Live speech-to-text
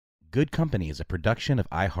Good Company is a production of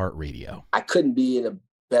iHeartRadio. I couldn't be in a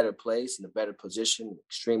better place, in a better position.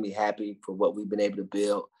 Extremely happy for what we've been able to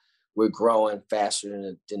build. We're growing faster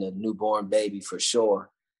than a newborn baby for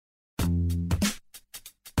sure.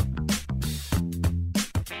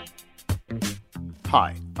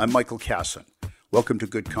 Hi, I'm Michael Kasson. Welcome to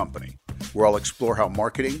Good Company, where I'll explore how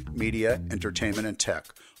marketing, media, entertainment, and tech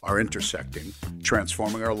are intersecting,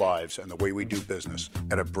 transforming our lives and the way we do business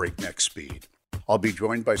at a breakneck speed. I'll be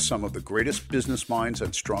joined by some of the greatest business minds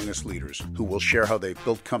and strongest leaders who will share how they've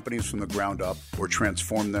built companies from the ground up or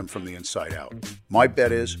transformed them from the inside out. My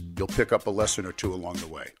bet is you'll pick up a lesson or two along the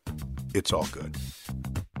way. It's all good.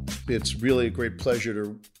 It's really a great pleasure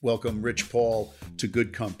to welcome Rich Paul to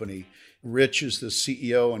Good Company. Rich is the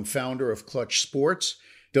CEO and founder of Clutch Sports.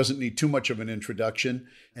 Doesn't need too much of an introduction,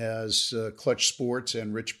 as Clutch Sports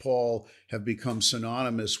and Rich Paul have become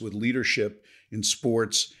synonymous with leadership in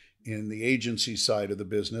sports in the agency side of the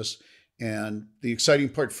business. And the exciting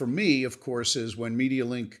part for me, of course, is when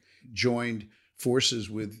MediaLink joined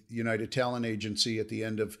forces with United Talent Agency at the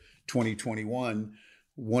end of 2021,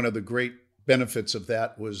 one of the great benefits of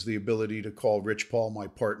that was the ability to call Rich Paul my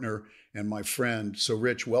partner and my friend. So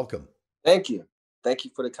Rich, welcome. Thank you. Thank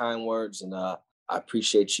you for the kind words. And I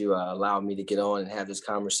appreciate you allowing me to get on and have this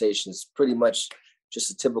conversation. It's pretty much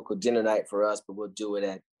just a typical dinner night for us, but we'll do it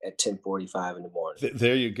at 10:45 in the morning.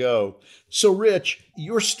 There you go. So Rich,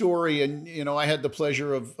 your story, and I had the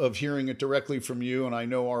pleasure of hearing it directly from you, and I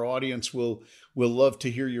know our audience will love to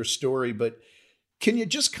hear your story, but can you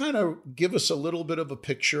just kind of give us a little bit of a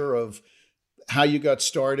picture of how you got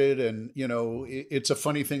started? And, it's a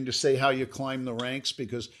funny thing to say how you climb the ranks,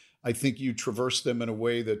 because I think you traversed them in a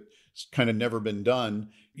way that's kind of never been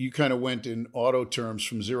done. You kind of went in auto terms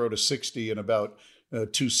from 0 to 60 in about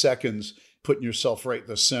 2 seconds, putting yourself right in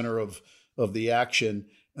the center of the action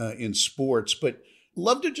in sports. But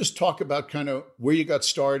love to just talk about kind of where you got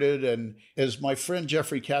started. And as my friend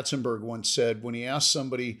Jeffrey Katzenberg once said, when he asks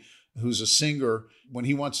somebody who's a singer, when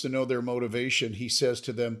he wants to know their motivation, he says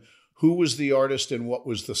to them, who was the artist and what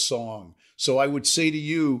was the song? So I would say to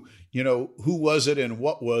you, who was it and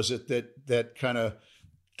what was it that kind of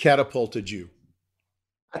catapulted you?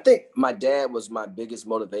 I think my dad was my biggest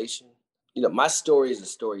motivation. My story is a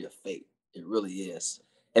story of faith. It really is.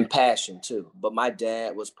 And passion too. But my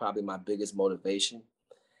dad was probably my biggest motivation.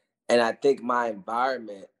 And I think my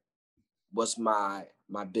environment was my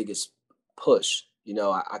biggest push.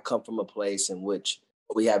 I come from a place in which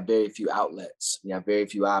we have very few outlets. We have very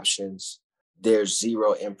few options. There's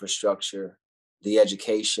zero infrastructure. The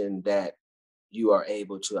education that you are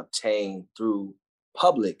able to obtain through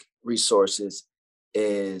public resources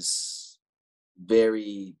is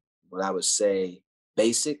very, what I would say,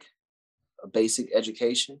 a basic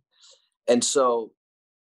education. And so,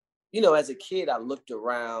 as a kid, I looked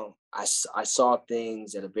around, I saw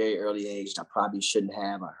things at a very early age that I probably shouldn't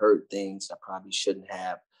have. I heard things I probably shouldn't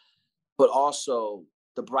have. But also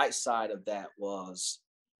the bright side of that was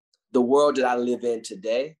the world that I live in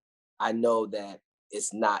today. I know that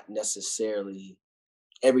it's not necessarily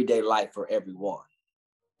everyday life for everyone.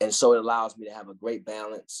 And so it allows me to have a great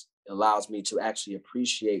balance. It allows me to actually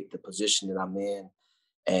appreciate the position that I'm in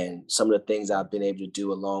and some of the things I've been able to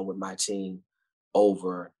do along with my team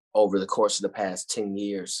over the course of the past 10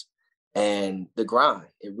 years. And the grind,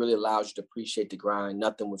 it really allows you to appreciate the grind.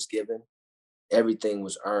 Nothing was given. Everything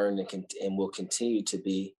was earned and will continue to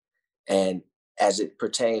be. And as it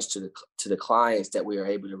pertains to the clients that we are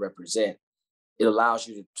able to represent, it allows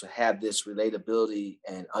you to have this relatability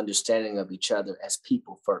and understanding of each other as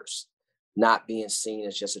people first, not being seen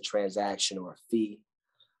as just a transaction or a fee.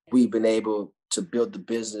 We've been able to build the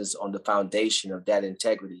business on the foundation of that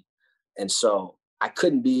integrity. And so I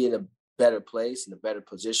couldn't be in a better place, in a better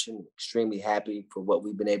position. Extremely happy for what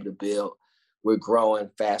we've been able to build. We're growing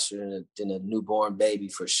faster than a newborn baby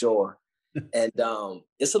for sure. And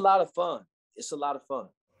it's a lot of fun. It's a lot of fun.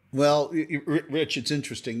 Well, Rich, it's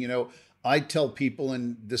interesting. I tell people,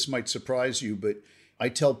 and this might surprise you, but I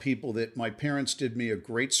tell people that my parents did me a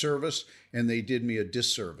great service and they did me a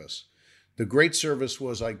disservice. The great service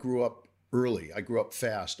was I grew up early. I grew up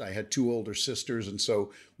fast. I had 2 older sisters. And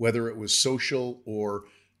so whether it was social or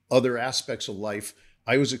other aspects of life,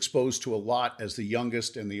 I was exposed to a lot as the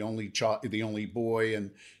youngest and the only boy.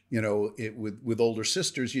 And, with older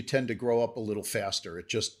sisters, you tend to grow up a little faster. It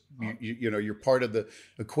just, you're part of the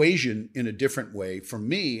equation in a different way. For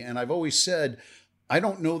me, and I've always said, I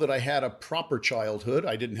don't know that I had a proper childhood.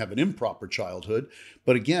 I didn't have an improper childhood.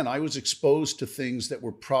 But again, I was exposed to things that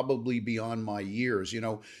were probably beyond my years.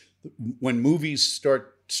 When movies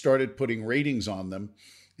started putting ratings on them,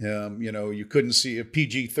 You couldn't see a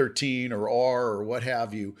PG-13 or R or what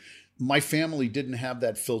have you. My family didn't have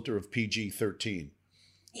that filter of PG-13.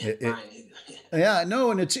 Yeah, no,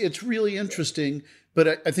 and it's really interesting,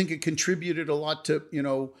 but I think it contributed a lot to,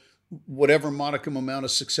 whatever modicum amount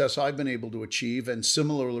of success I've been able to achieve. And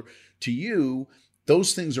similar to you,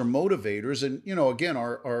 those things are motivators. And, again,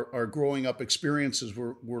 our growing up experiences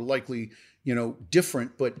were likely,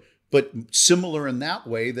 different, but similar in that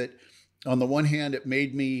way that on the one hand, it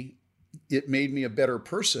made me a better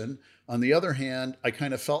person. On the other hand, I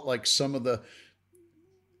kind of felt like some of the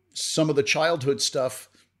childhood stuff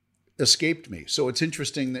escaped me. So it's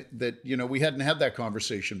interesting that we hadn't had that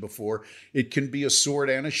conversation before. It can be a sword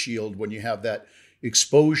and a shield when you have that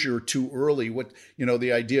exposure too early.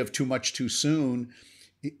 The idea of too much too soon,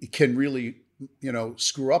 it can really,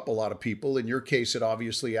 screw up a lot of people. In your case, it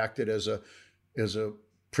obviously acted as a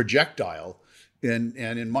projectile. And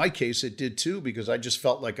in my case, it did too, because I just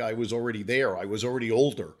felt like I was already there. I was already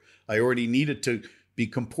older. I already needed to be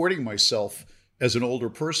comporting myself as an older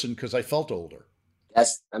person because I felt older. That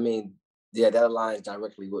aligns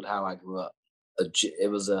directly with how I grew up. It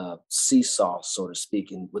was a seesaw, sort of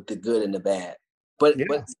speaking, with the good and the bad. But it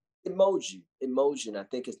molds you, and I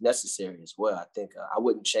think it's necessary as well. I think I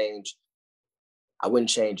wouldn't change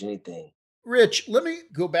anything. Rich, let me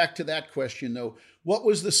go back to that question though. What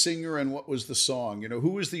was the singer and what was the song?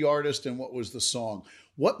 Who was the artist and what was the song?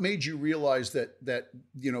 What made you realize that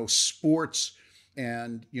sports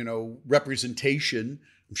and representation?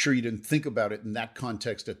 I'm sure you didn't think about it in that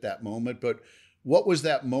context at that moment, but what was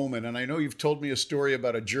that moment? And I know you've told me a story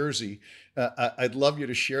about a jersey. I'd love you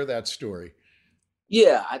to share that story.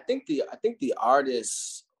 Yeah, I think the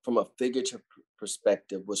artist, from a figurative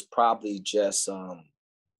perspective, was probably just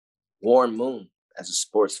Warren Moon as a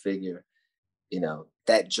sports figure.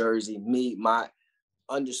 That jersey, my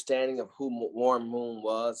understanding of who Warren Moon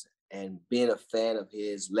was and being a fan of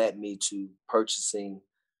his led me to purchasing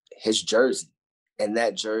his jersey. And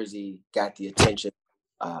that jersey got the attention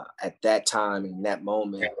at that time, in that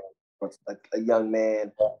moment. A young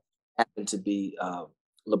man happened to be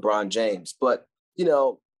LeBron James. But,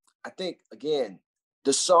 I think, again,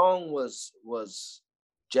 the song was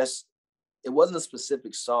just, it wasn't a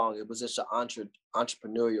specific song. It was just an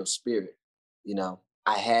entrepreneurial spirit.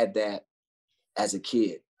 I had that as a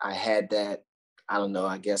kid. I had that, I don't know,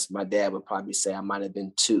 I guess my dad would probably say I might have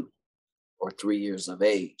been 2 or 3 years of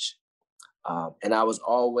age. And I was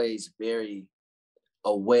always very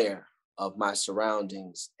aware of my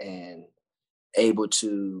surroundings and able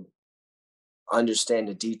to understand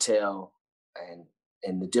the detail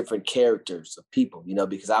and the different characters of people,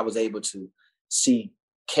 because I was able to see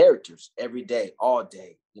characters every day, all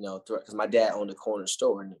day, because my dad owned a corner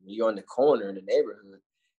store. And when you're on the corner in the neighborhood,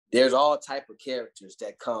 there's all type of characters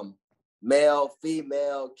that come, male,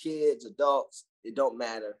 female, kids, adults, it don't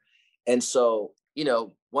matter. And so,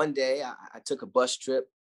 one day I took a bus trip,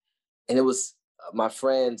 and it was my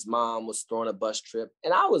friend's mom was throwing a bus trip,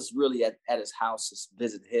 and I was really at his house to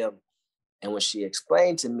visit him. And when she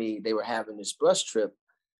explained to me they were having this bus trip,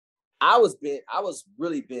 I was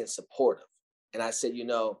really being supportive. And I said,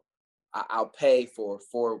 I'll pay for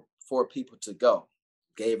four people to go.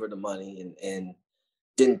 Gave her the money and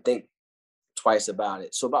didn't think twice about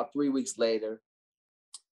it. So about 3 weeks later,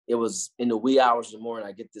 it was in the wee hours of the morning,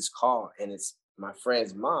 I get this call, and it's my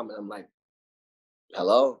friend's mom. And I'm like,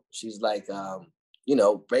 hello? She's like,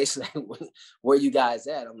 basically, where you guys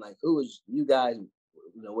at? I'm like, who is you guys?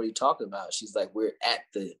 What are you talking about? She's like, we're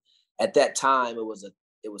at that time, it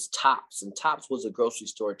was Tops, and Tops was a grocery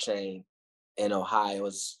store chain in Ohio.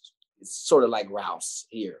 It's sort of like Rouse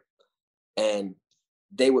here. And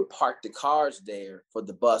they would park the cars there for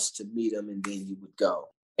the bus to meet them, and then you would go.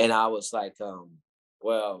 And I was like,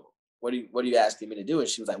 well, what are you asking me to do? And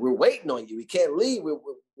she was like, we're waiting on you. We can't leave. We're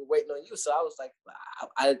waiting on you. So I was like,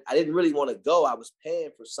 I didn't really want to go. I was paying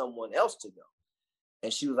for someone else to go.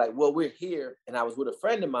 And she was like, well, we're here. And I was with a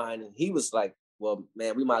friend of mine, and he was like, well,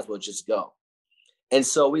 man, we might as well just go. And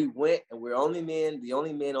so we went, and we're the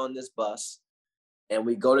only men on this bus. And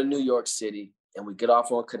we go to New York City, and we get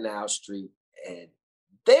off on Canal Street, and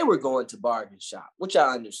they were going to bargain shop, which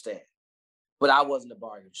I understand, but I wasn't a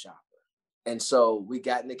bargain shopper. And so we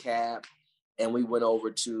got in the cab, and we went over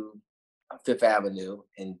to Fifth Avenue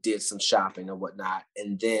and did some shopping and whatnot.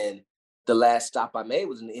 And then the last stop I made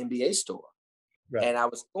was in the NBA store. Right. And I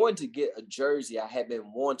was going to get a jersey I had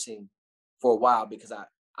been wanting for a while, because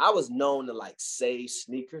I was known to like save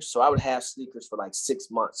sneakers. So I would have sneakers for like 6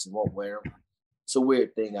 months and won't wear them. It's a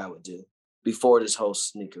weird thing I would do before this whole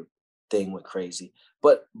sneaker thing went crazy.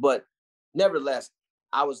 But nevertheless,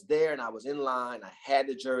 I was there, and I was in line. I had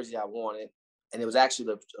the jersey I wanted. and it was actually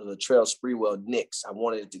the Latrell Sprewell Knicks. I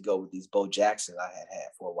wanted it to go with these Bo Jackson I had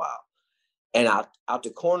for a while. And out the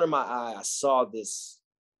corner of my eye, I saw this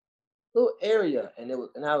little area, and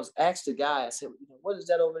I was asked the guy, I said, "What is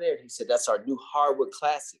that over there?" He said, "That's our new Hardwood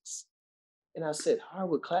Classics." And I said,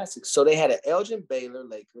 "Hardwood Classics." So they had an Elgin Baylor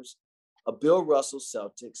Lakers, a Bill Russell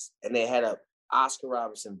Celtics, and they had a Oscar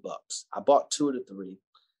Robertson Bucks. I bought 2 of the 3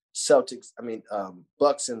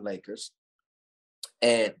 Bucks and Lakers,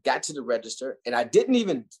 and got to the register, and I didn't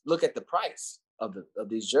even look at the price of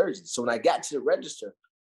these jerseys. So when I got to the register,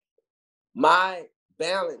 my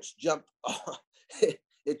balance jumped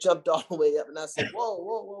it jumped all the way up, and I said, whoa,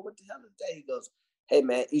 what the hell is that? He goes, "Hey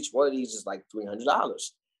man, each one of these is like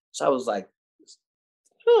 $300. So I was like,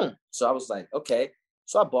 So I was like, okay.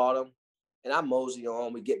 So I bought them, and I mosey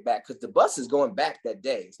on. We get back, because the bus is going back that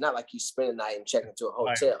day. It's not like you spend a night and check into a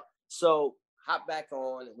hotel. Right. So hop back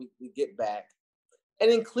on, and we get back.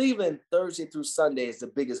 And in Cleveland, Thursday through Sunday is the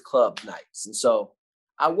biggest club nights. And so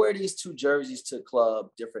I wear these 2 jerseys to the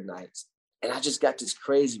club different nights. And I just got this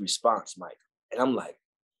crazy response, Mike. And I'm like,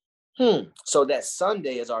 So that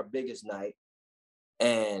Sunday is our biggest night.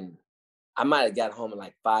 And I might have got home at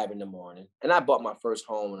like 5 in the morning. And I bought my first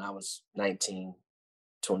home when I was 19,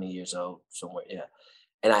 20 years old, somewhere. Yeah.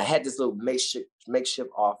 And I had this little makeshift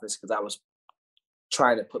office, because I was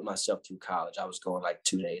trying to put myself through college. I was going like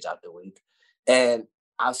 2 days out the week. And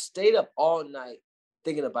I stayed up all night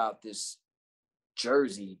thinking about this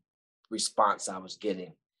jersey response I was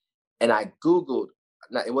getting. And I Googled,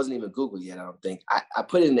 it wasn't even Google yet, I don't think. I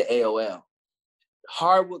put it in the AOL,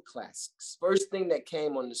 Hardwood Classics. First thing that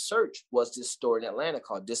came on the search was this store in Atlanta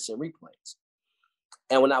called Distant Replays.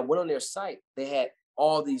 And when I went on their site, they had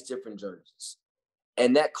all these different jerseys.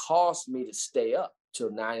 And that caused me to stay up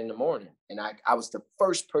till 9 in the morning. And I was the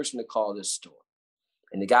first person to call this store.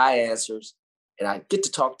 And the guy answers, and I get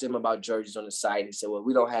to talk to him about jerseys on the site. He said, "Well,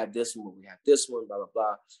 we don't have this one, but we have this one, blah, blah,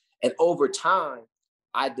 blah." And over time,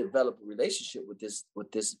 I developed a relationship with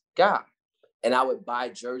this guy. And I would buy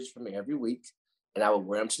jerseys from him every week, and I would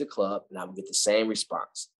wear them to the club, and I would get the same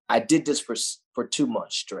response. I did this for 2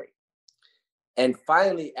 months straight. And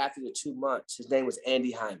finally, after the 2 months, his name was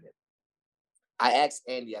Andy Hyman. I asked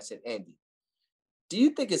Andy, I said, "Andy, do you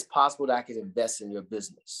think it's possible that I could invest in your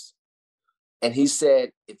business?" And he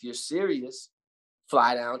said, "If you're serious,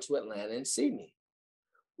 fly down to Atlanta and see me."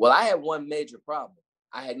 Well, I had one major problem.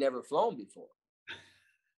 I had never flown before,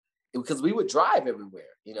 because we would drive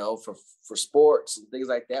everywhere, for sports and things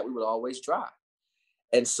like that. We would always drive.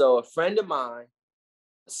 And so a friend of mine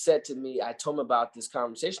said to me, I told him about this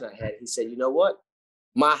conversation I had. He said, "You know what?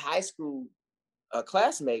 My high school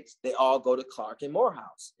classmates, they all go to Clark and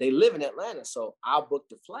Morehouse. They live in Atlanta, so I'll book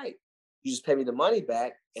the flight. You just pay me the money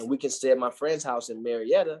back, and we can stay at my friend's house in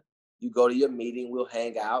Marietta. You go to your meeting, we'll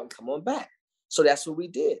hang out and come on back." So that's what we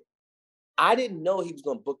did. I didn't know he was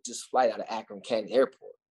going to book this flight out of Akron Canton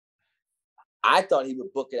Airport. I thought he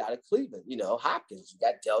would book it out of Cleveland, Hopkins. You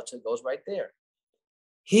got Delta, goes right there.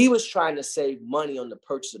 He was trying to save money on the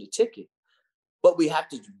purchase of the ticket, but we have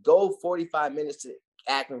to go 45 minutes to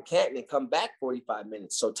Akron Canton and come back 45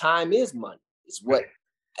 minutes. So time is money. It's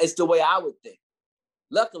the way I would think.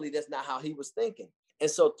 Luckily, that's not how he was thinking. And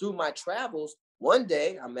so through my travels, one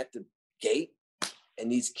day I'm at the gate,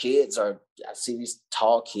 and these kids I see these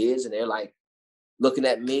tall kids, and they're like looking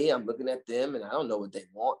at me, I'm looking at them, and I don't know what they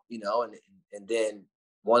want, and then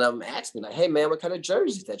one of them asked me, like, "Hey man, what kind of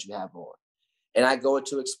jerseys that you have on?" And I go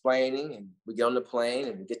into explaining, and we get on the plane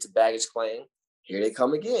and we get to baggage claim. Here they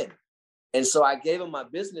come again. And so I gave him my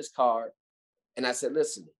business card, and I said,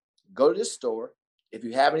 "Listen, go to this store. If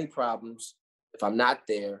you have any problems, if I'm not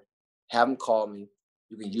there, have them call me.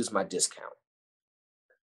 You can use my discount."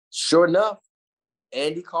 Sure enough,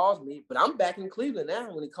 Andy calls me, but I'm back in Cleveland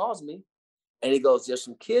now when he calls me. And he goes, "There's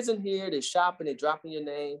some kids in here. They're shopping. They're dropping your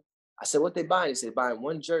name." I said, "What they buying?" He said, "They're buying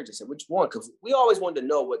one jersey." I said, "Which one?" Because we always wanted to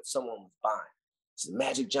know what someone was buying. He said,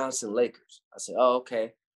 "Magic Johnson Lakers." I said, "Oh, okay."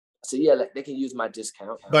 I said, "Yeah, they can use my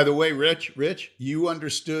discount." By the way, Rich, you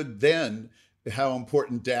understood then how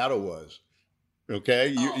important data was. Okay.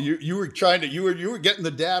 You were trying to, you were getting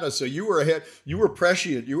the data. So you were ahead, you were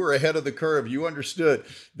prescient, you were ahead of the curve. You understood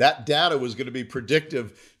that data was going to be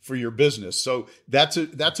predictive for your business. So that's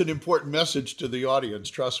an important message to the audience.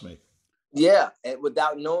 Trust me. Yeah. And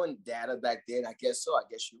without knowing data back then, I guess so. I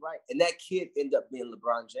guess you're right. And that kid ended up being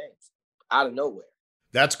LeBron James out of nowhere.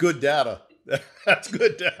 That's good data. That's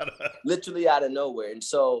good data. Literally out of nowhere. And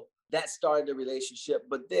so that started the relationship.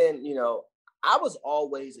 But then, I was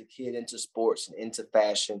always a kid into sports and into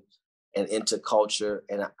fashion and into culture.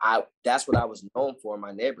 And that's what I was known for in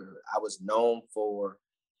my neighborhood. I was known for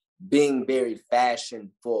being very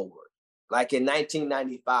fashion forward. Like in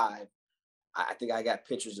 1995, I think I got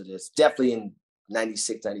pictures of this, definitely in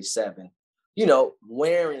 96, 97,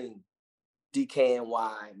 wearing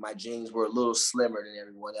DKNY. My jeans were a little slimmer than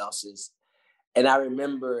everyone else's. And I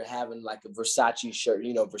remember having like a Versace shirt,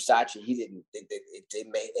 Versace, they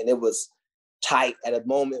made, and it was tight at a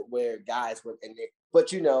moment where guys were in it.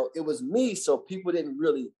 But, it was me. So people didn't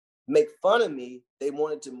really make fun of me. They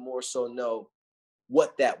wanted to more so know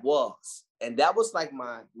what that was. And that was like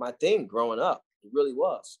my thing growing up. It really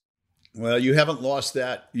was. Well, you haven't lost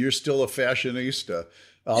that. You're still a fashionista.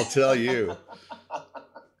 I'll tell you.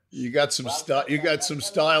 You got some style. You got some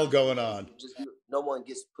style going on. No one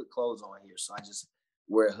gets to put clothes on here, so I just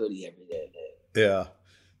wear a hoodie every day. Yeah,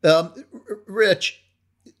 Rich,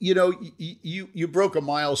 you broke a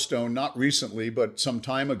milestone not recently, but some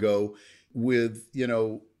time ago with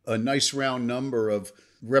a nice round number of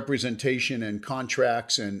representation and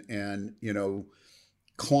contracts and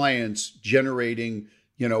clients generating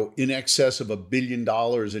in excess of $1 billion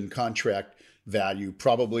in contract value.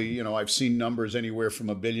 Probably, I've seen numbers anywhere from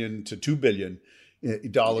 $1 billion to $2 billion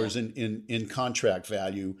in contract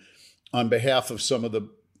value on behalf of some of the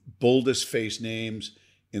boldest faced names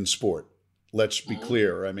in sport. Let's be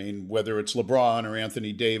clear. I mean, whether it's LeBron or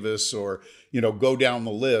Anthony Davis or, go down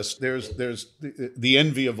the list, there's the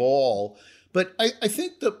envy of all. But I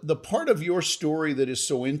think the part of your story that is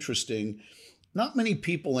so interesting, not many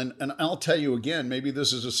people, and I'll tell you again, maybe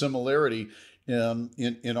this is a similarity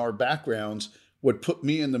in our backgrounds. What put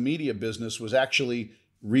me in the media business was actually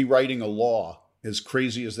rewriting a law. As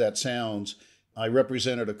crazy as that sounds, I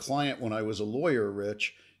represented a client when I was a lawyer,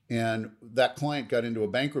 Rich, and that client got into a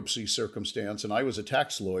bankruptcy circumstance, and I was a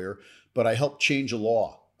tax lawyer, but I helped change a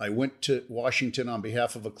law. I went to Washington on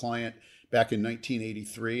behalf of a client back in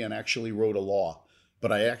 1983 and actually wrote a law.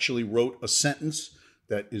 But I actually wrote a sentence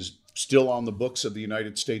that is still on the books of the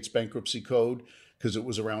United States Bankruptcy Code because it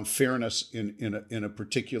was around fairness in a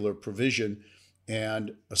particular provision.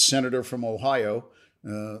 And a senator from Ohio,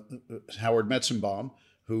 Howard Metzenbaum,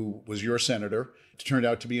 who was your senator, turned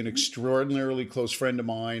out to be an extraordinarily close friend of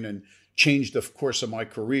mine and changed the course of my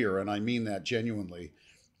career. And I mean that genuinely.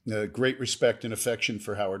 Great respect and affection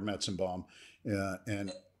for Howard Metzenbaum.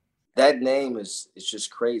 And that name it's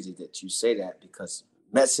just crazy that you say that, because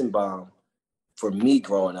Metzenbaum, for me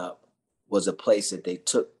growing up, was a place that they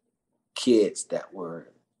took kids that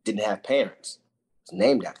didn't have parents. It's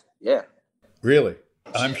named after, yeah. Really?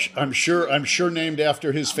 I'm sure named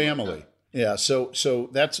after his family. Yeah. So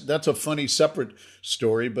that's a funny separate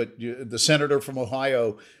story, but the senator from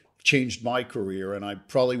Ohio changed my career, and I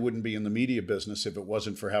probably wouldn't be in the media business if it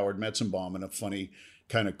wasn't for Howard Metzenbaum in a funny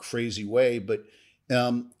kind of crazy way. But,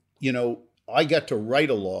 I got to write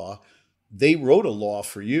a law. They wrote a law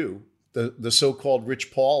for you, the so-called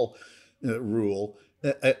Rich Paul rule.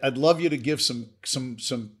 I'd love you to give some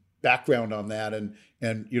background on that and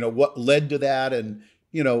what led to that, and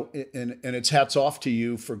it's hats off to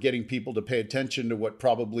you for getting people to pay attention to what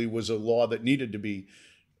probably was a law that needed to be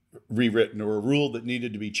rewritten or a rule that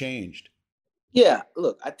needed to be changed. Yeah,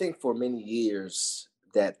 look, I think for many years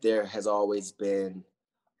that there has always been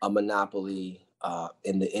a monopoly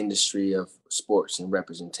in the industry of sports and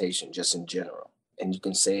representation, just in general, and you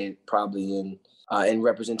can say it probably in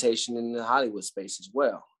representation in the Hollywood space as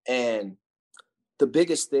well. And the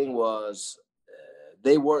biggest thing was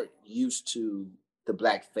they weren't used to the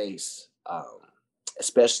blackface,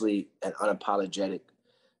 especially an unapologetic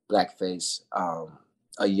blackface,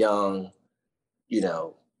 a young,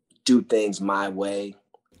 do things my way.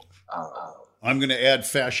 I'm going to add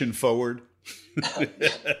fashion forward.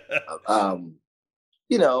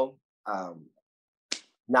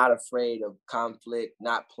 Not afraid of conflict,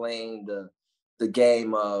 not playing the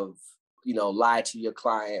game of, lie to your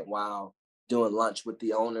client while doing lunch with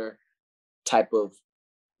the owner type of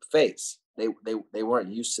face. They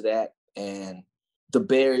weren't used to that. And the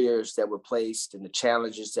barriers that were placed and the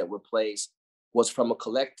challenges that were placed was from a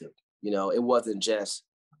collective. It wasn't just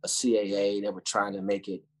a CAA that were trying to make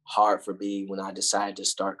it hard for me when I decided to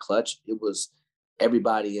start Clutch. It was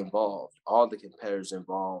everybody involved, all the competitors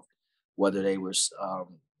involved, whether they were,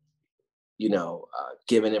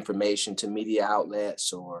 giving information to media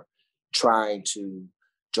outlets or trying to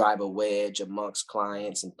drive a wedge amongst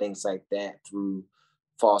clients and things like that through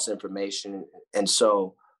false information. And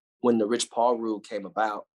so when the Rich Paul rule came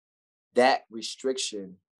about, that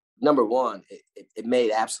restriction, number one, it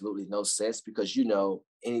made absolutely no sense because,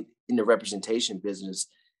 in the representation business,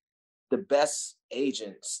 the best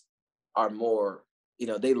agents are more,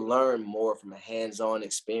 they learn more from a hands-on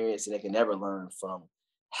experience than they can ever learn from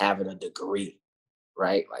having a degree,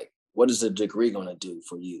 right? Like, what is a degree going to do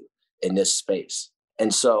for you in this space?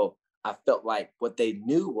 And so I felt like what they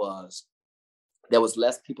knew was there was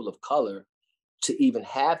less people of color to even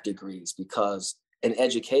have degrees, because an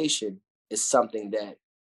education is something that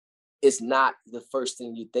is not the first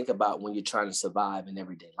thing you think about when you're trying to survive in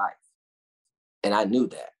everyday life. And I knew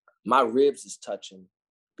that. My ribs is touching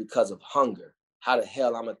because of hunger. How the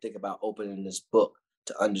hell I'm gonna think about opening this book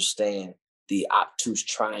to understand the obtuse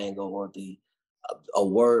triangle, or a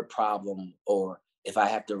word problem, or if I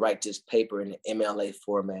have to write this paper in the MLA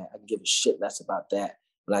format, I can give a shit less about that.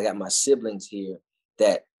 When I got my siblings here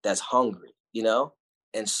that's hungry, you know?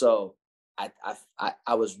 And so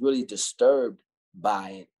I was really disturbed by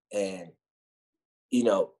it. And, you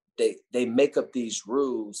know, they make up these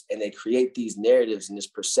rules and they create these narratives and this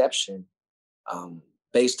perception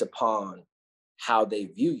based upon how they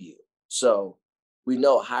view you. So we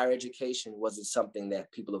know higher education wasn't something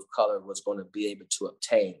that people of color was going to be able to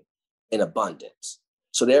obtain in abundance.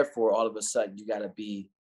 So therefore, all of a sudden, you got to be,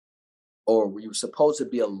 or you were supposed to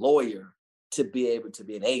be a lawyer to be able to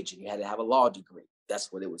be an agent. You had to have a law degree.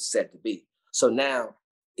 That's what it was said to be. So now,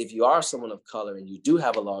 if you are someone of color and you do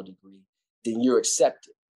have a law degree, then you're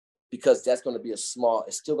accepted, because that's going to be it's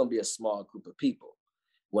still going to be a small group of people.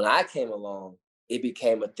 When I came along, it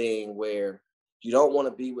became a thing where you don't want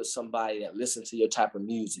to be with somebody that listens to your type of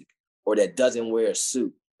music, or that doesn't wear a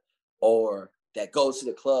suit, or that goes to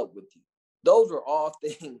the club with you. Those were all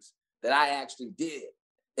things that I actually did.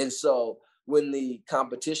 And so when the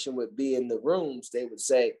competition would be in the rooms, they would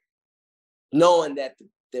say, knowing that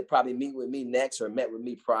they'd probably meet with me next or met with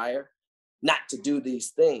me prior, not to do these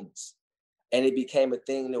things. And it became a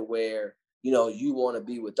thing to where, you know, you want to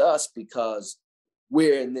be with us because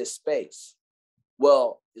we're in this space.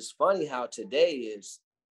 Well, it's funny how today is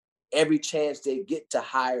every chance they get to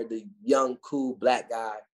hire the young, cool Black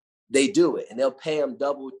guy, they do it. And they'll pay him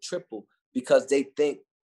double, triple, because they think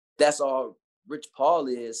that's all Rich Paul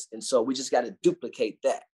is. And so we just got to duplicate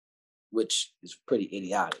that, which is pretty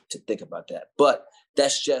idiotic to think about that. But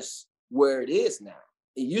that's just where it is now.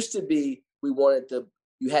 It used to be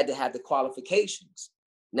you had to have the qualifications.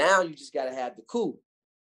 Now you just got to have the cool.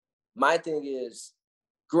 My thing is,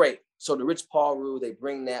 great. So the Rich Paul rule, they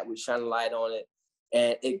bring that, we shine a light on it,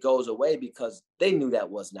 and it goes away because they knew that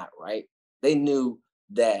was not right. They knew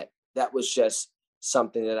that that was just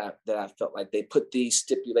something that I felt like they put these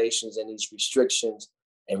stipulations and these restrictions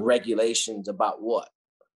and regulations about what,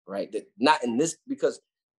 right? That not in this, because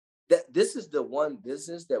this is the one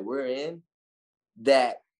business that we're in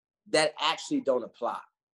that actually don't apply.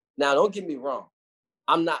 Now, don't get me wrong.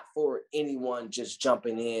 I'm not for anyone just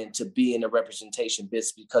jumping in to be in the representation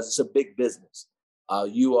business, because it's a big business.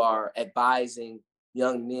 You are advising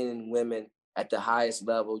young men and women at the highest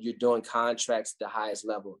level. You're doing contracts at the highest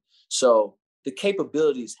level. So the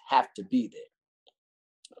capabilities have to be there.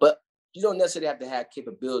 But you don't necessarily have to have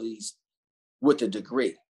capabilities with a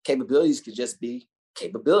degree. Capabilities could just be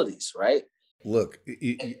capabilities, right? Look,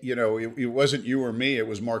 you know, it wasn't you or me. It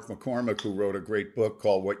was Mark McCormick who wrote a great book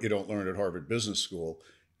called What You Don't Learn at Harvard Business School.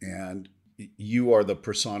 And you are the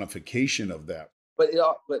personification of that. But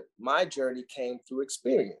my journey came through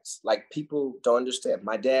experience. Like, people don't understand.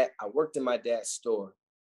 I worked in my dad's store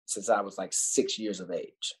since I was like 6 years of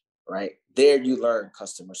age, right? There you learn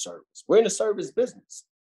customer service. We're in the service business.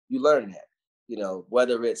 You learn that, you know,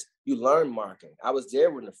 whether it's, you learn marketing. I was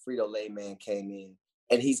there when the Frito-Lay man came in,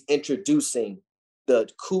 and he's introducing the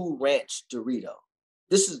Cool Ranch Dorito.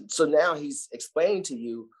 So now he's explaining to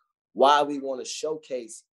you why we want to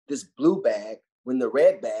showcase this blue bag when the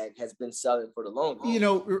red bag has been selling for the longest. You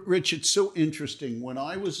know, Rich, it's so interesting. When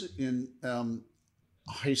I was in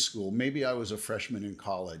high school, maybe I was a freshman in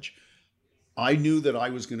college, I knew I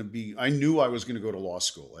was going to go to law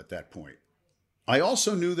school at that point. I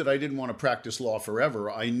also knew that I didn't want to practice law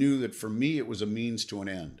forever. I knew that for me, it was a means to an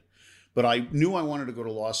end. But I knew I wanted to go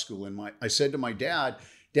to law school. And I said to my dad,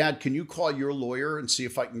 can you call your lawyer and see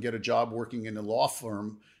if I can get a job working in a law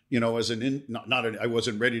firm, you know, as I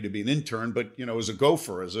wasn't ready to be an intern, but, you know, as a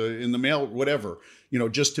gopher, in the mail, whatever, you know,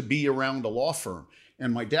 just to be around a law firm.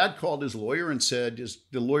 And my dad called his lawyer and said,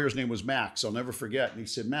 the lawyer's name was Max, I'll never forget. And he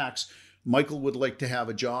said, Max, Michael would like to have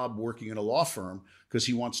a job working in a law firm because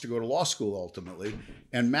he wants to go to law school ultimately.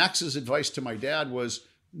 And Max's advice to my dad was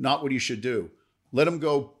not what he should do. Let him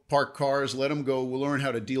go park cars, let him go learn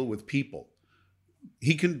how to deal with people.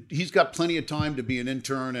 He's got plenty of time to be an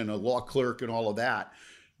intern and a law clerk and all of that.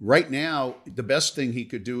 Right now, the best thing he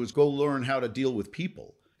could do is go learn how to deal with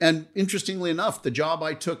people. And interestingly enough, the job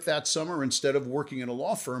I took that summer, instead of working in a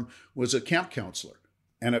law firm, was a camp counselor.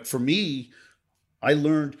 And for me, I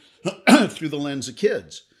learned through the lens of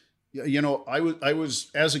kids. I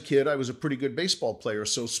was as a kid, I was a pretty good baseball player.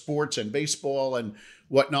 So sports and baseball and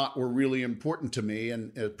whatnot were really important to me,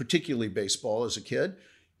 and particularly baseball as a kid.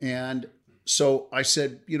 And so I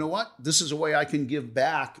said, you know what? This is a way I can give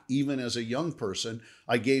back even as a young person.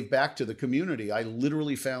 I gave back to the community. I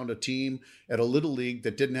literally found a team at a little league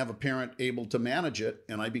that didn't have a parent able to manage it.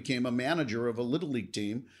 And I became a manager of a little league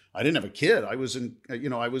team. I didn't have a kid. I was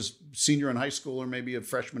I was senior in high school or maybe a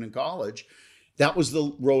freshman in college. That was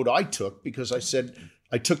the road I took because I said,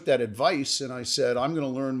 I took that advice and I said, I'm going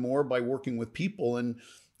to learn more by working with people and,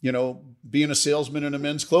 being a salesman in a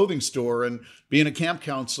men's clothing store and being a camp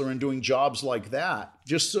counselor and doing jobs like that.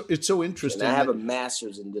 It's so interesting. And I have a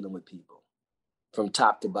master's in dealing with people from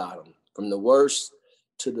top to bottom, from the worst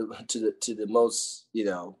to the most,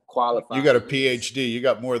 qualified. You got a PhD. You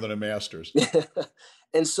got more than a master's.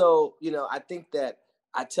 And so, I think that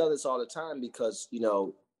I tell this all the time because,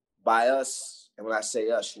 by us, and when I say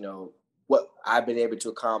us, what I've been able to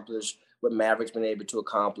accomplish, what Maverick's been able to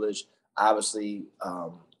accomplish, obviously,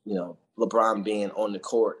 LeBron being on the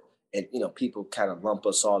court, and, people kind of lump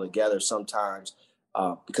us all together sometimes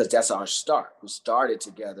because that's our start. We started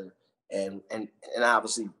together and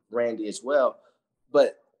obviously Randy as well,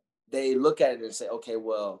 but they look at it and say, okay,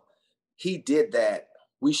 well, he did that.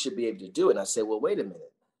 We should be able to do it. And I say, well, wait a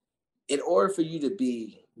minute. In order for you to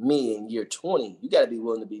be me in year 20, you got to be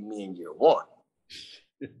willing to be me in year 1.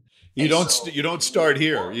 You don't start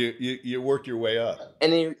here. You work your way up.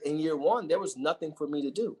 And in year 1, there was nothing for me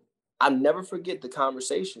to do. I'll never forget the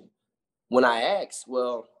conversation when I asked,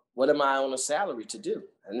 well, what am I on a salary to do?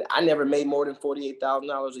 And I never made more than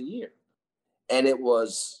 $48,000 a year. And it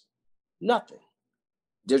was nothing.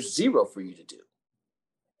 There's zero for you to do.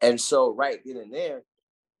 And so right then and there,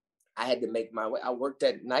 I had to make my way. I worked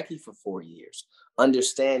at Nike for 4 years,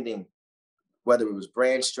 understanding whether it was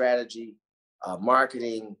brand strategy,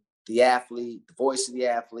 marketing, the athlete, the voice of the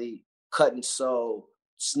athlete, cut and sew,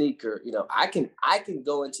 sneaker. I can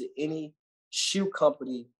go into any shoe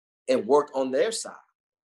company and work on their side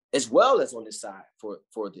as well as on the side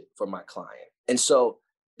for my client. And so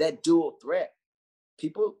that dual threat,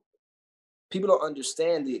 people don't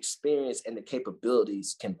understand the experience and the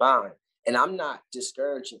capabilities combined. And I'm not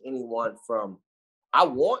discouraging anyone I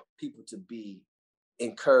want people to be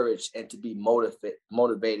encouraged and to be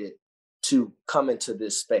motivated to come into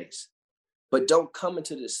this space. But don't come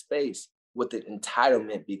into this space with an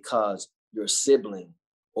entitlement because you're a sibling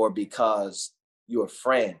or because you're a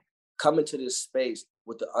friend. Come into this space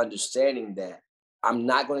with the understanding that I'm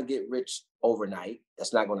not going to get rich overnight.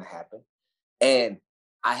 That's not going to happen. And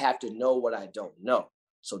I have to know what I don't know.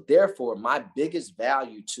 So therefore, my biggest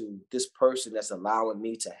value to this person that's allowing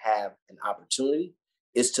me to have an opportunity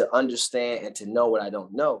is to understand and to know what I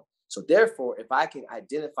don't know. So therefore, if I can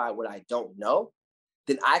identify what I don't know,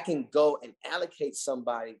 then I can go and allocate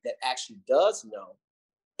somebody that actually does know.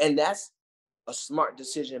 And that's a smart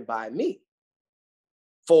decision by me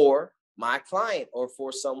for my client or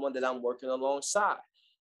for someone that I'm working alongside.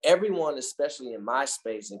 Everyone, especially in my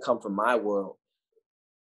space and come from my world,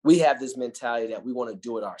 we have this mentality that we want to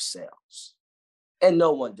do it ourselves. And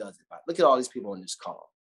no one does it. Look at all these people on this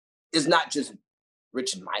call. It's not just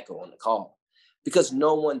Rich and Michael on the call because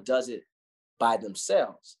no one does it by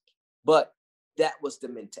themselves. But that was the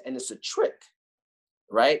mentality. And it's a trick,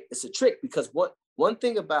 right? It's a trick because one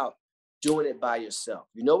thing about doing it by yourself,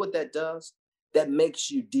 you know what that does? That makes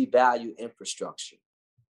you devalue infrastructure.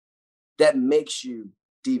 That makes you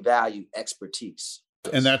devalue expertise.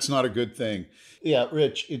 And that's not a good thing. Yeah,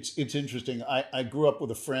 Rich, it's interesting. I grew up with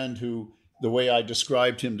a friend who, the way I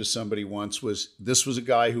described him to somebody once was, this was a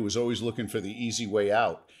guy who was always looking for the easy way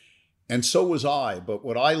out. And so was I. But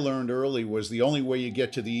what I learned early was the only way you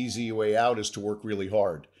get to the easy way out is to work really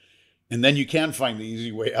hard. And then you can find the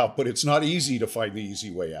easy way out, but it's not easy to find the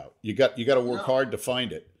easy way out. You got to work hard to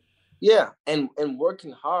find it. Yeah. And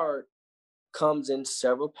working hard comes in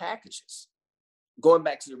several packages. Going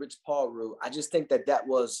back to the Rich Paul rule, I just think that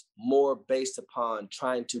was more based upon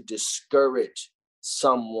trying to discourage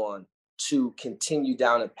someone to continue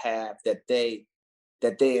down a path that they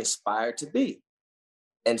inspire to be.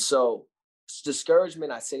 And so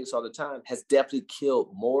discouragement, I say this all the time, has definitely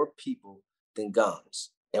killed more people than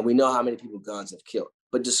guns. And we know how many people guns have killed.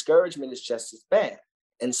 But discouragement is just as bad.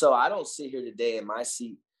 And so I don't sit here today in my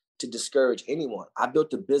seat to discourage anyone. I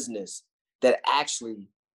built a business that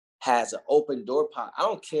actually has an open door policy. I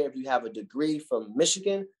don't care if you have a degree from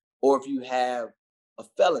Michigan or if you have a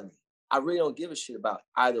felony. I really don't give a shit about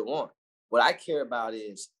either one. What I care about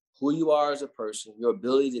is who you are as a person, your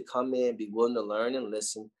ability to come in, be willing to learn and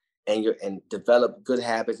listen, and develop good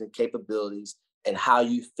habits and capabilities, and how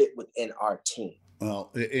you fit within our team.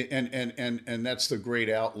 Well, and that's the great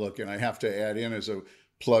outlook. And I have to add in as a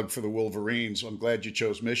plug for the Wolverines. I'm glad you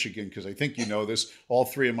chose Michigan because I think you know this. All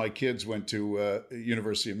three of my kids went to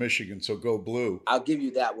University of Michigan, so go blue. I'll give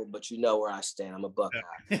you that one, but you know where I stand. I'm a Buckeye.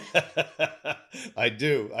 I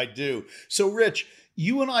do. So, Rich,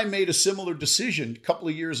 you and I made a similar decision, a couple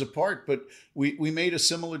of years apart, but we made a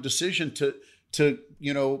similar decision to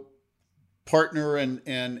partner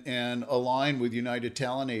and align with United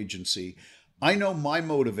Talent Agency. I know my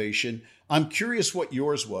motivation. I'm curious what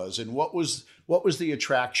yours was, and what was the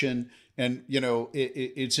attraction. And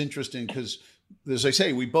it's interesting because, as I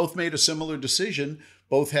say, we both made a similar decision.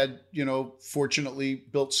 Both had fortunately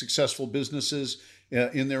built successful businesses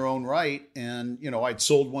in their own right. And I'd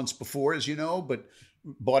sold once before, as you know, but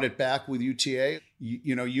bought it back with UTA.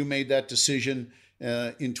 You made that decision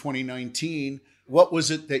in 2019. What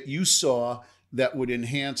was it that you saw that would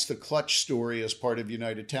enhance the Clutch story as part of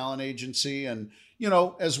United Talent Agency? And,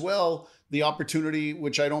 as well, the opportunity,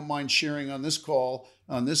 which I don't mind sharing on this call,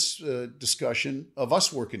 on this discussion of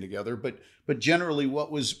us working together, but generally,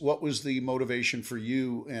 what was the motivation for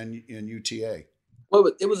you and UTA? Well,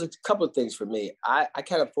 it was a couple of things for me. I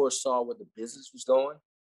kind of foresaw where the business was going.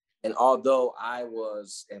 And although I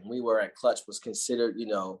was, and we were at Clutch, was considered,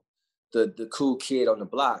 the cool kid on the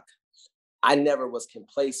block, I never was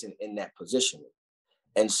complacent in that position.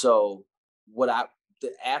 And so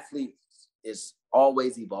the athlete is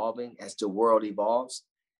always evolving as the world evolves.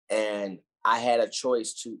 And I had a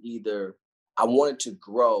choice to I wanted to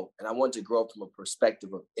grow from a perspective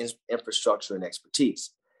of infrastructure and expertise.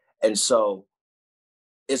 And so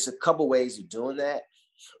it's a couple ways of doing that.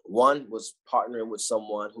 One was partnering with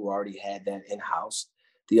someone who already had that in-house.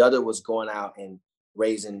 The other was going out and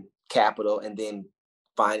raising capital and then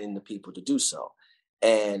finding the people to do so.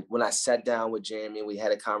 And when I sat down with Jeremy, we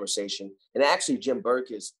had a conversation, and actually Jim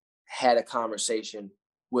Burkis had a conversation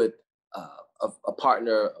with a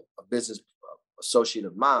partner, a business associate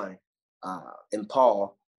of mine, and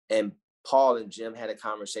Paul. And Paul and Jim had a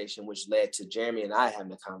conversation, which led to Jeremy and I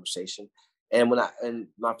having a conversation. And in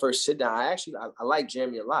my first sit down, I like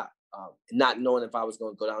Jeremy a lot, not knowing if I was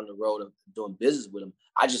going to go down the road of doing business with him.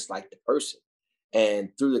 I just liked the person. And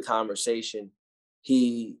through the conversation,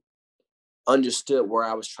 he understood where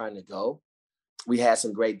I was trying to go. We had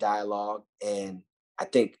some great dialogue, and I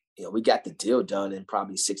think we got the deal done in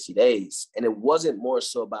probably 60 days. And it wasn't more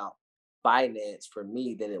so about finance for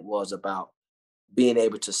me than it was about being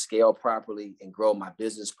able to scale properly and grow my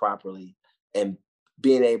business properly, and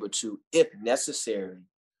being able to, if necessary,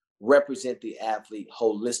 represent the athlete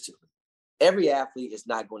holistically. Every athlete is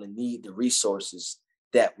not going to need the resources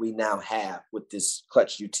that we now have with this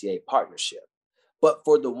Clutch UTA partnership. But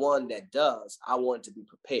for the one that does, I wanted to be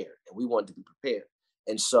prepared, and we wanted to be prepared.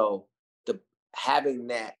 And so having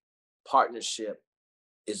that partnership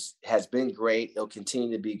has been great. It'll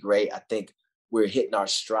continue to be great. I think we're hitting our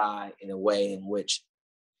stride in a way in which,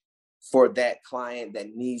 for that client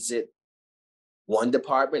that needs it, one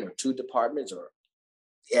department or two departments or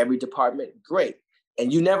every department, great.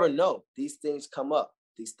 And you never know. These things come up,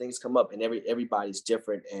 and everybody's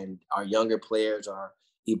different. And our younger players are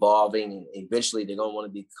evolving, and eventually they're going to want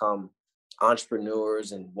to become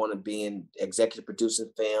entrepreneurs and want to be in executive producing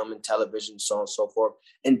film and television, so on and so forth.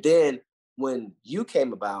 And then when you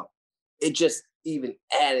came about, it just even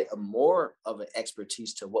added more of an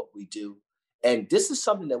expertise to what we do. And this is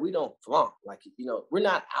something that we don't flaunt. Like, we're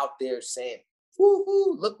not out there saying,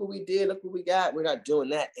 woo-hoo, look what we did, look what we got. We're not doing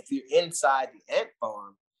that. If you're inside the ant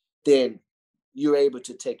farm, then you're able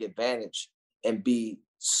to take advantage and be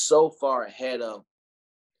so far ahead of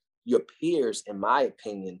your peers, in my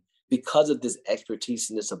opinion, because of this expertise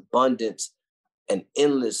and this abundance and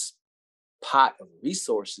endless pot of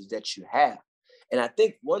resources that you have. And I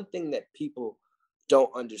think one thing that people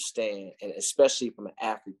don't understand, and especially from an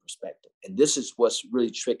athlete perspective, and this is what's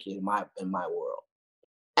really tricky in my world,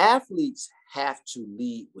 athletes have to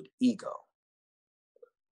lead with ego.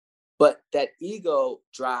 But that ego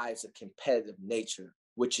drives a competitive nature,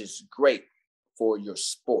 which is great for your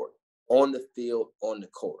sport, on the field, on the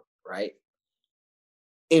court, right?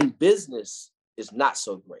 In business, it's not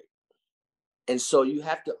so great. And so you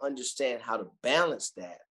have to understand how to balance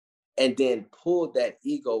that and then pull that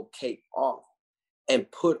ego cape off and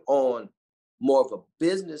put on more of a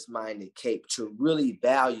business-minded cape to really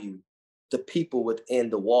value the people within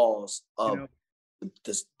the walls of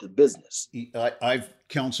the business. I've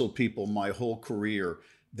counseled people my whole career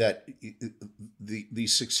that the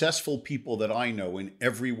successful people that I know in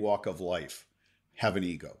every walk of life have an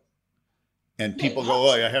ego. And people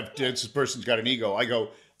go, oh, this person's got an ego. I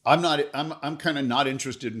go, I'm kind of not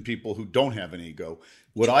interested in people who don't have an ego.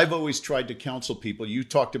 What I've always tried to counsel people, you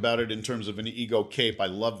talked about it in terms of an ego cape. I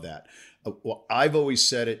love that. Well, I've always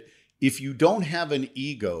said it. If you don't have an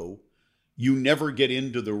ego, you never get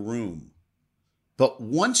into the room. But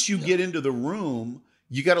once you get into the room,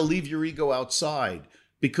 you got to leave your ego outside,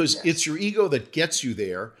 because it's your ego that gets you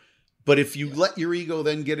there. But if you let your ego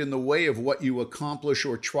then get in the way of what you accomplish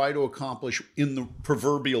or try to accomplish in the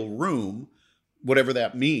proverbial room, whatever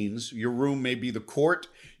that means, your room may be the court,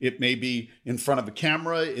 it may be in front of a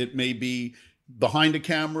camera, it may be behind a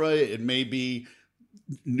camera, it may be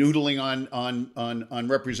noodling on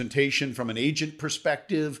representation from an agent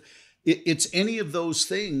perspective. It's any of those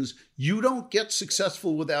things. You don't get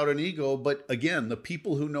successful without an ego. But again, the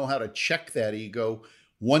people who know how to check that ego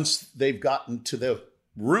once they've gotten to the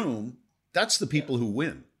room, that's the people who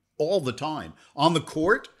win all the time. On the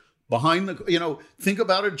court, behind the, think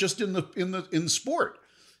about it just in sport.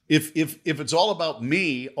 If it's all about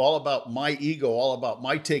me, all about my ego, all about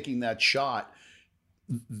my taking that shot,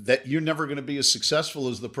 that you're never going to be as successful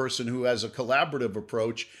as the person who has a collaborative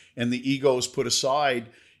approach and the ego is put aside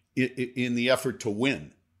in the effort to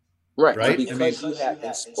win. Right? Because you have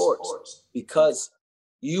in sports, because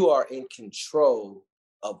you are in control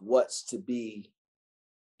of what's to be.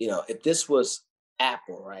 If this was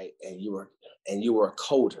Apple, right, and you were a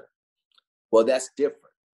coder, well, that's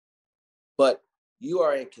different. But you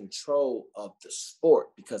are in control of the sport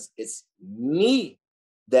because it's me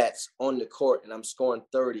that's on the court and I'm scoring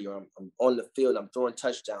 30, or I'm on the field, I'm throwing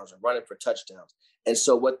touchdowns or running for touchdowns. And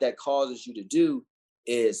so what that causes you to do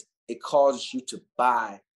is it causes you to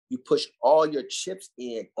you push all your chips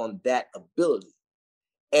in on that ability.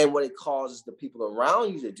 And what it causes the people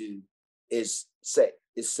around you to do is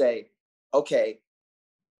say, okay,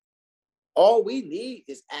 all we need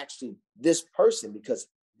is actually this person, because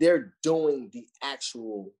they're doing the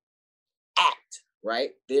actual act,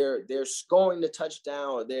 right? They're scoring the touchdown,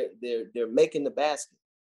 or they're making the basket,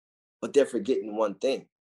 but they're forgetting one thing.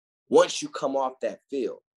 Once you come off that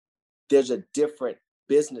field, there's a different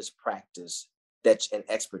business practice and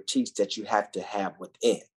expertise that you have to have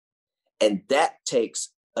within. And that takes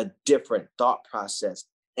a different thought process.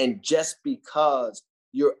 And just because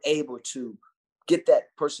you're able to get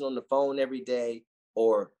that person on the phone every day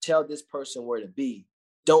or tell this person where to be,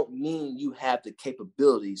 don't mean you have the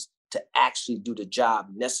capabilities to actually do the job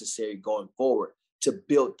necessary going forward to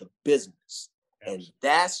build the business. Absolutely. And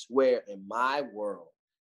that's where, in my world,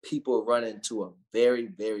 people run into a very,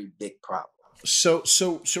 very big problem. So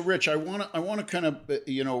Rich, I want to kind of,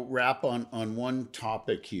 wrap on one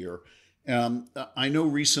topic here. I know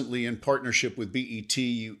recently, in partnership with BET,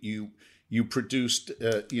 you produced,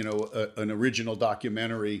 an original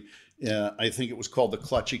documentary. I think it was called The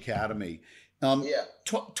Clutch Academy.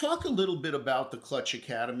 Talk a little bit about the Clutch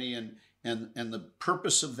Academy and the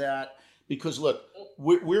purpose of that, because look,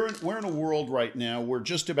 we're in a world right now where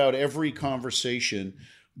just about every conversation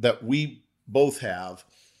that we both have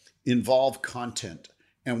involve content,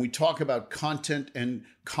 and we talk about content and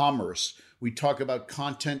commerce. We talk about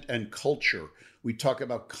content and culture. We talk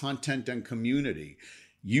about content and community.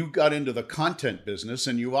 You got into the content business,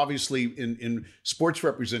 and you obviously in sports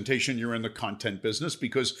representation, you're in the content business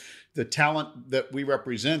because the talent that we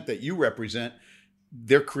represent, that you represent,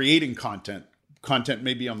 they're creating content. Content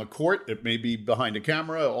may be on the court, it may be behind a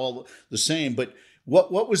camera, all the same. But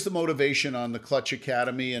what was the motivation on the Clutch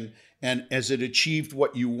Academy, and has it achieved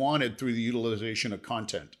what you wanted through the utilization of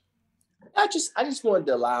content? I just wanted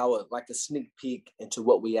to allow a sneak peek into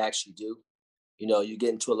what we actually do. You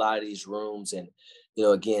get into a lot of these rooms and,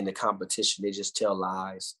 again, the competition, they just tell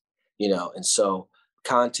lies, and so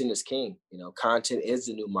content is king. Content is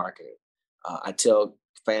the new marketing. I tell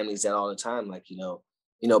families that all the time,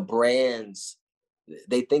 brands,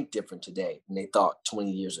 they think different today than they thought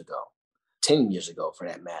 20 years ago, 10 years ago for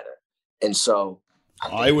that matter. And so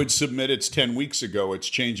I would submit it's 10 weeks ago. It's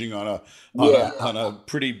changing on a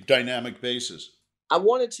pretty dynamic basis. I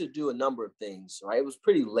wanted to do a number of things, right? It was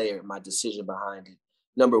pretty layered, my decision behind it.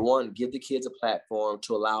 Number one, give the kids a platform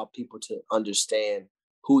to allow people to understand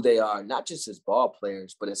who they are, not just as ball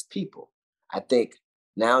players, but as people. I think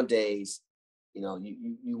nowadays,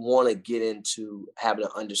 you want to get into having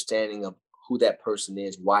an understanding of who that person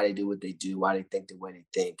is, why they do what they do, why they think the way they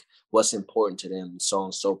think, what's important to them, and so on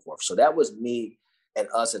and so forth. So that was me and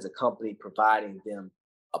us as a company providing them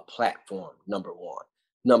a platform, number one.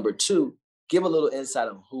 Number two, give a little insight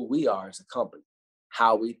on who we are as a company,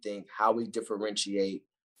 how we think, how we differentiate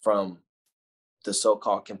from the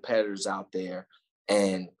so-called competitors out there,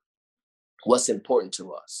 and what's important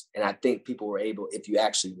to us. And I think people were able, if you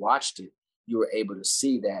actually watched it, you were able to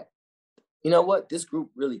see that you know what? This group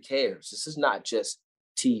really cares. This is not just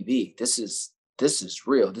TV. This is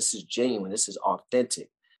real. This is genuine. This is authentic.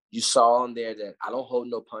 You saw on there that I don't hold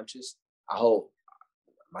no punches. I hold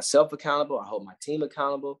myself accountable. I hold my team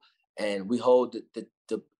accountable, and we hold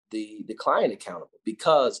the client accountable,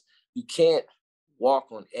 because you can't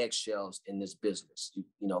walk on eggshells in this business,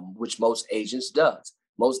 you know, which most agents does.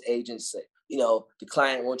 Most agents say, you know, the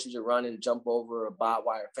client wants you to run and jump over a barbed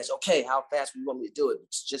wire fence. Okay, how fast do you want me to do it?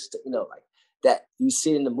 It's just, you know, like that. You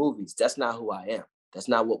see it in the movies. That's not who I am. That's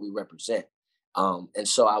not what we represent. And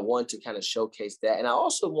so I wanted to kind of showcase that. And I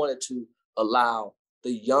also wanted to allow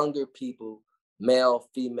the younger people, male,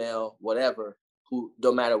 female, whatever, who,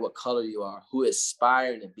 no matter what color you are, who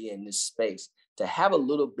aspiring to be in this space, to have a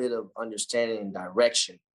little bit of understanding and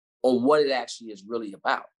direction on what it actually is really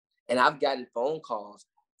about. And I've gotten phone calls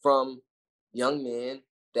from young men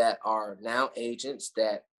that are now agents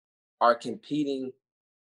that are competing,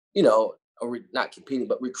 you know, or not competing,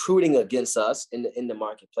 but recruiting against us in the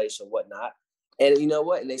marketplace or whatnot. And you know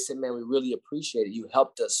what? And they said, man, we really appreciate it. You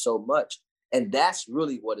helped us so much. And that's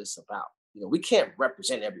really what it's about. You know, we can't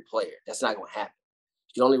represent every player. That's not going to happen.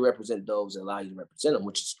 You can only represent those that allow you to represent them,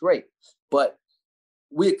 which is great. But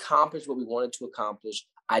we accomplished what we wanted to accomplish.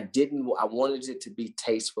 I wanted it to be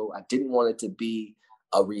tasteful. I didn't want it to be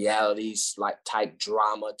a reality type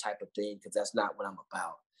drama type of thing, because that's not what I'm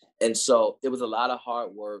about. And so it was a lot of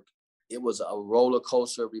hard work. It was a roller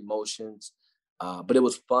coaster of emotions, but it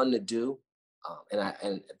was fun to do.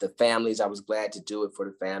 And the families, I was glad to do it for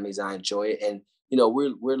the families. I enjoy it. And, you know,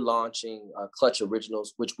 we're launching Clutch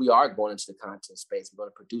Originals, which we are going into the content space. We're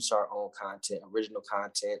going to produce our own content, original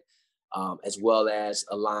content, as well as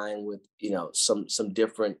align with, you know, some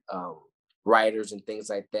different writers and things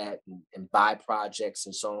like that, and buy projects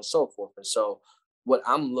and so on and so forth. And so what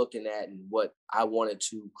I'm looking at and what I wanted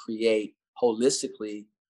to create holistically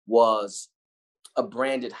was a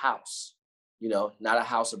branded house, you know, not a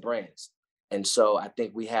house of brands. And so I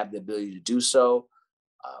think we have the ability to do so.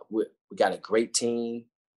 We got a great team.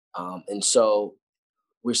 And so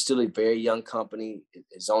we're still a very young company.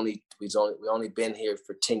 We've only been here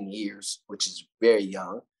for 10 years, which is very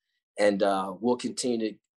young. And we'll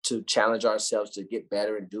continue to challenge ourselves to get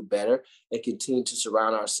better and do better, and continue to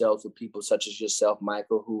surround ourselves with people such as yourself,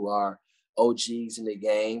 Michael, who are OGs in the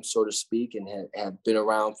game, so to speak, and have been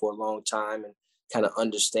around for a long time and kind of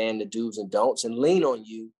understand the do's and don'ts, and lean on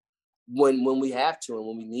you when we have to and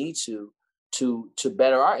when we need to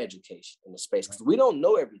better our education in the space, because we don't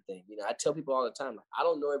know everything. You know, I tell people all the time, like, I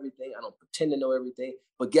don't know everything. I don't pretend to know everything,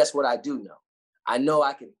 but guess what I do know? I know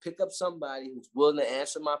I can pick up somebody who's willing to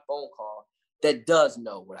answer my phone call that does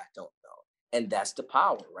know what I don't know. And that's the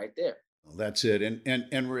power right there. Well, that's it.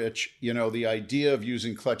 And Rich, you know, the idea of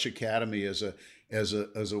using Clutch Academy as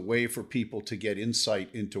a way for people to get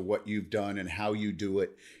insight into what you've done and how you do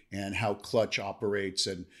it and how Clutch operates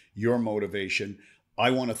and your motivation.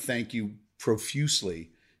 I want to thank you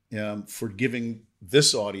profusely for giving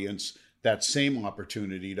this audience that same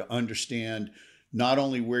opportunity to understand not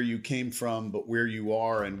only where you came from, but where you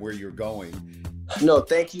are and where you're going. No,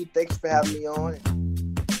 thank you. Thanks for having me on.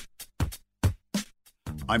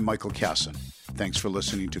 I'm Michael Kasson. Thanks for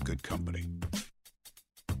listening to Good Company.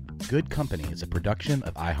 Good Company is a production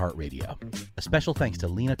of iHeartRadio. A special thanks to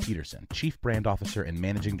Lena Peterson, Chief Brand Officer and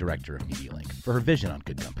Managing Director of MediaLink, for her vision on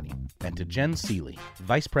Good Company, and to Jen Seeley,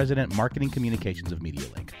 Vice President Marketing Communications of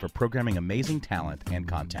MediaLink, for programming amazing talent and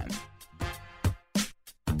content.